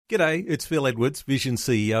G'day, it's Phil Edwards, Vision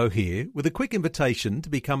CEO here, with a quick invitation to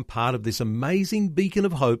become part of this amazing beacon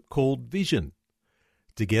of hope called Vision.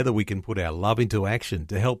 Together we can put our love into action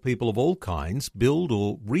to help people of all kinds build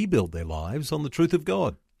or rebuild their lives on the truth of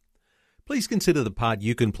God. Please consider the part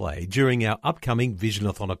you can play during our upcoming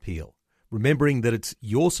Visionathon appeal, remembering that it's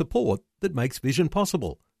your support that makes Vision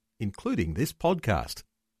possible, including this podcast.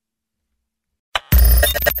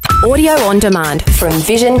 Audio on demand from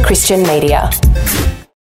Vision Christian Media.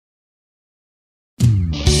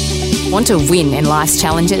 Want to win in life's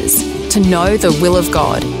challenges? To know the will of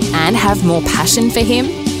God and have more passion for Him?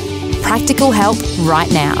 Practical help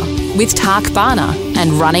right now with Tak Bhana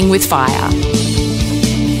and Running with Fire.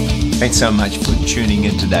 Thanks so much for tuning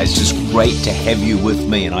in today. It's just great to have you with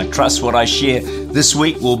me, and I trust what I share this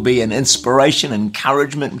week will be an inspiration,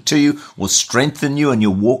 encouragement to you, will strengthen you in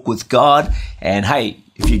your walk with God. And hey,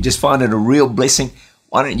 if you just find it a real blessing,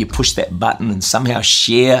 why don't you push that button and somehow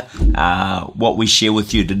share what we share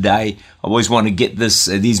with you today? I always want to get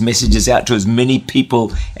these messages out to as many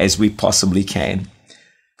people as we possibly can.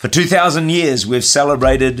 For 2,000 years, we've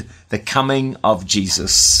celebrated the coming of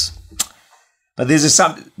Jesus. But there's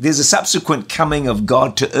a subsequent coming of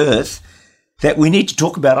God to earth that we need to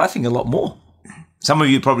talk about, I think, a lot more. Some of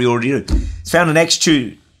you probably already do. It's found in Acts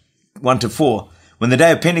 2, 1-4. When the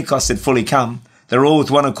day of Pentecost had fully come, they were all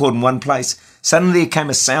with one accord in one place. Suddenly there came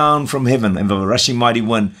a sound from heaven of a rushing mighty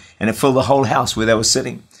wind, and it filled the whole house where they were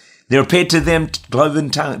sitting. There appeared to them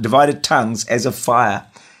divided tongues as of fire,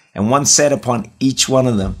 and one sat upon each one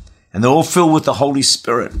of them. And they all filled with the Holy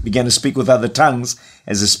Spirit, began to speak with other tongues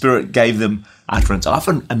as the Spirit gave them utterance. I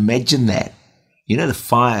often imagine that. You know, the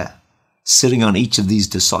fire sitting on each of these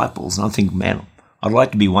disciples. And I think, man, I'd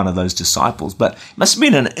like to be one of those disciples. But it must have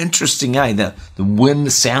been an interesting, the wind,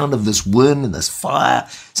 the sound of this wind and this fire.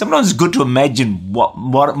 Sometimes it's good to imagine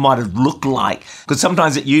what it might have looked like. Because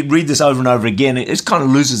sometimes you read this over and over again, it kind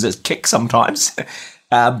of loses its kick sometimes.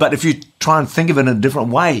 But if you try and think of it in a different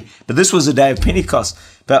way. But this was a day of Pentecost.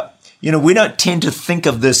 But, you know, we don't tend to think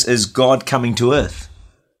of this as God coming to earth,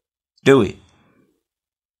 do we?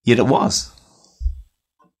 Yet it was.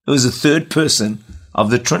 It was the third person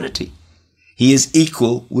of the Trinity. He is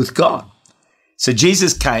equal with God. So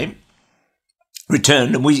Jesus came,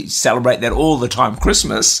 returned, and we celebrate that all the time,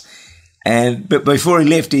 Christmas. But before he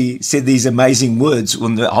left, he said these amazing words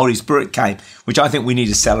when the Holy Spirit came, which I think we need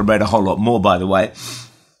to celebrate a whole lot more, by the way.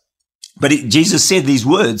 But Jesus said these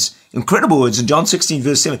words, incredible words, in John 16,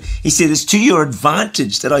 verse 7. He said, "It's to your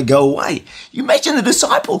advantage that I go away." You imagine the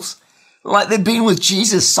disciples, like they'd been with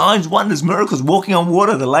Jesus, signs, wonders, miracles, walking on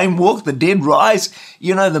water, the lame walk, the dead rise.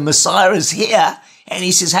 You know, the Messiah is here. And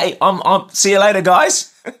he says, "Hey, I'm see you later,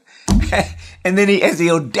 guys." And then he has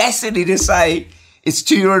the audacity to say, "It's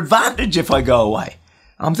to your advantage if I go away."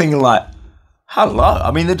 I'm thinking like, hello.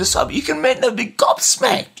 I mean, the disciples, you can imagine they'd be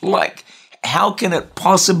gobsmacked. Like, how can it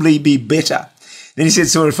possibly be better? Then he said,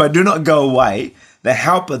 "So if I do not go away, the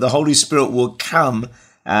Helper, the Holy Spirit will come.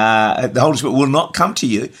 The Holy Spirit will not come to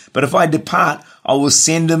you, but if I depart, I will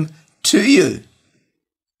send him to you."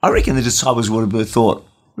 I reckon the disciples would have thought,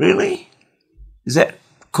 really? Is that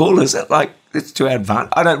cool? Is that like, it's to our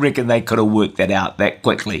advantage? I don't reckon they could have worked that out that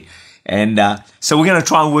quickly. And so we're going to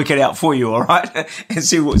try and work it out for you, all right? And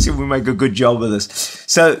see if we make a good job of this.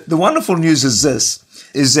 So the wonderful news is this,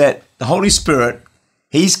 is that the Holy Spirit,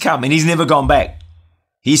 he's come and he's never gone back.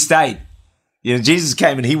 He stayed. You know, Jesus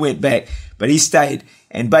came and he went back, but he stayed.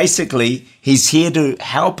 And basically, he's here to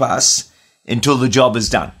help us until the job is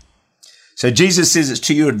done. So Jesus says it's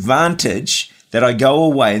to your advantage that I go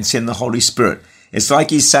away and send the Holy Spirit. It's like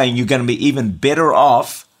he's saying you're going to be even better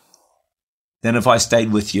off than if I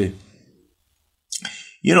stayed with you.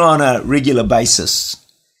 You know, on a regular basis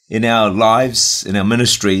in our lives, in our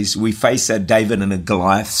ministries, we face a David and a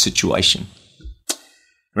Goliath situation.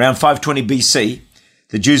 Around 520 BC,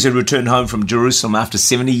 the Jews had returned home from Jerusalem after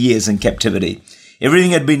 70 years in captivity.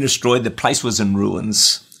 Everything had been destroyed. The place was in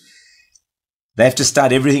ruins. They have to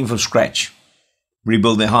start everything from scratch,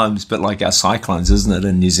 rebuild their homes, but like our cyclones, isn't it,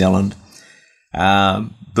 in New Zealand?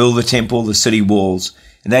 Build the temple, the city walls.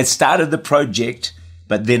 And they'd started the project,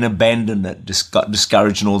 but then abandoned it, just got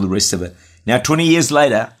discouraged and all the rest of it. Now, 20 years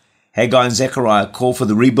later, Haggai and Zechariah call for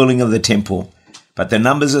the rebuilding of the temple, but the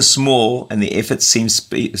numbers are small and the efforts seem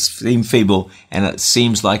feeble, and it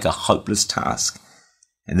seems like a hopeless task.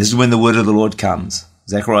 And this is when the word of the Lord comes.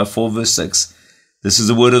 Zechariah 4 verse 6. "This is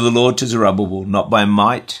the word of the Lord to Zerubbabel, not by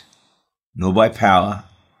might, nor by power,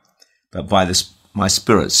 but by my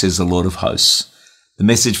Spirit, says the Lord of hosts." The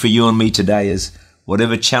message for you and me today is,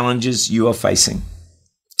 whatever challenges you are facing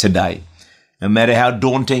today, no matter how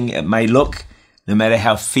daunting it may look, no matter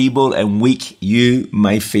how feeble and weak you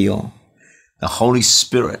may feel. The Holy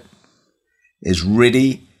Spirit is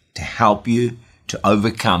ready to help you to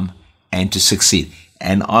overcome and to succeed.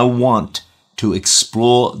 And I want to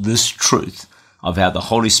explore this truth of how the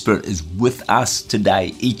Holy Spirit is with us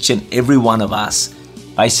today, each and every one of us,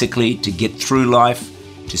 basically to get through life,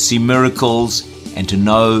 to see miracles, and to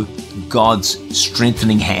know God's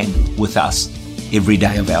strengthening hand with us every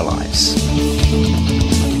day of our lives.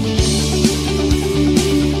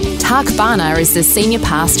 Tak Bhana is the Senior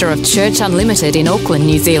Pastor of Church Unlimited in Auckland,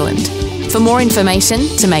 New Zealand. For more information,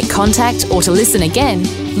 to make contact or to listen again,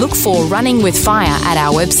 look for Running with Fire at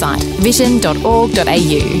our website, vision.org.au.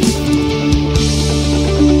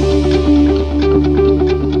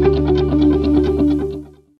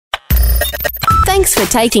 Thanks for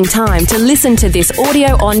taking time to listen to this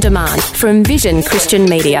audio on demand from Vision Christian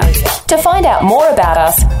Media. To find out more about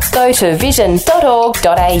us, go to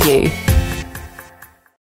vision.org.au.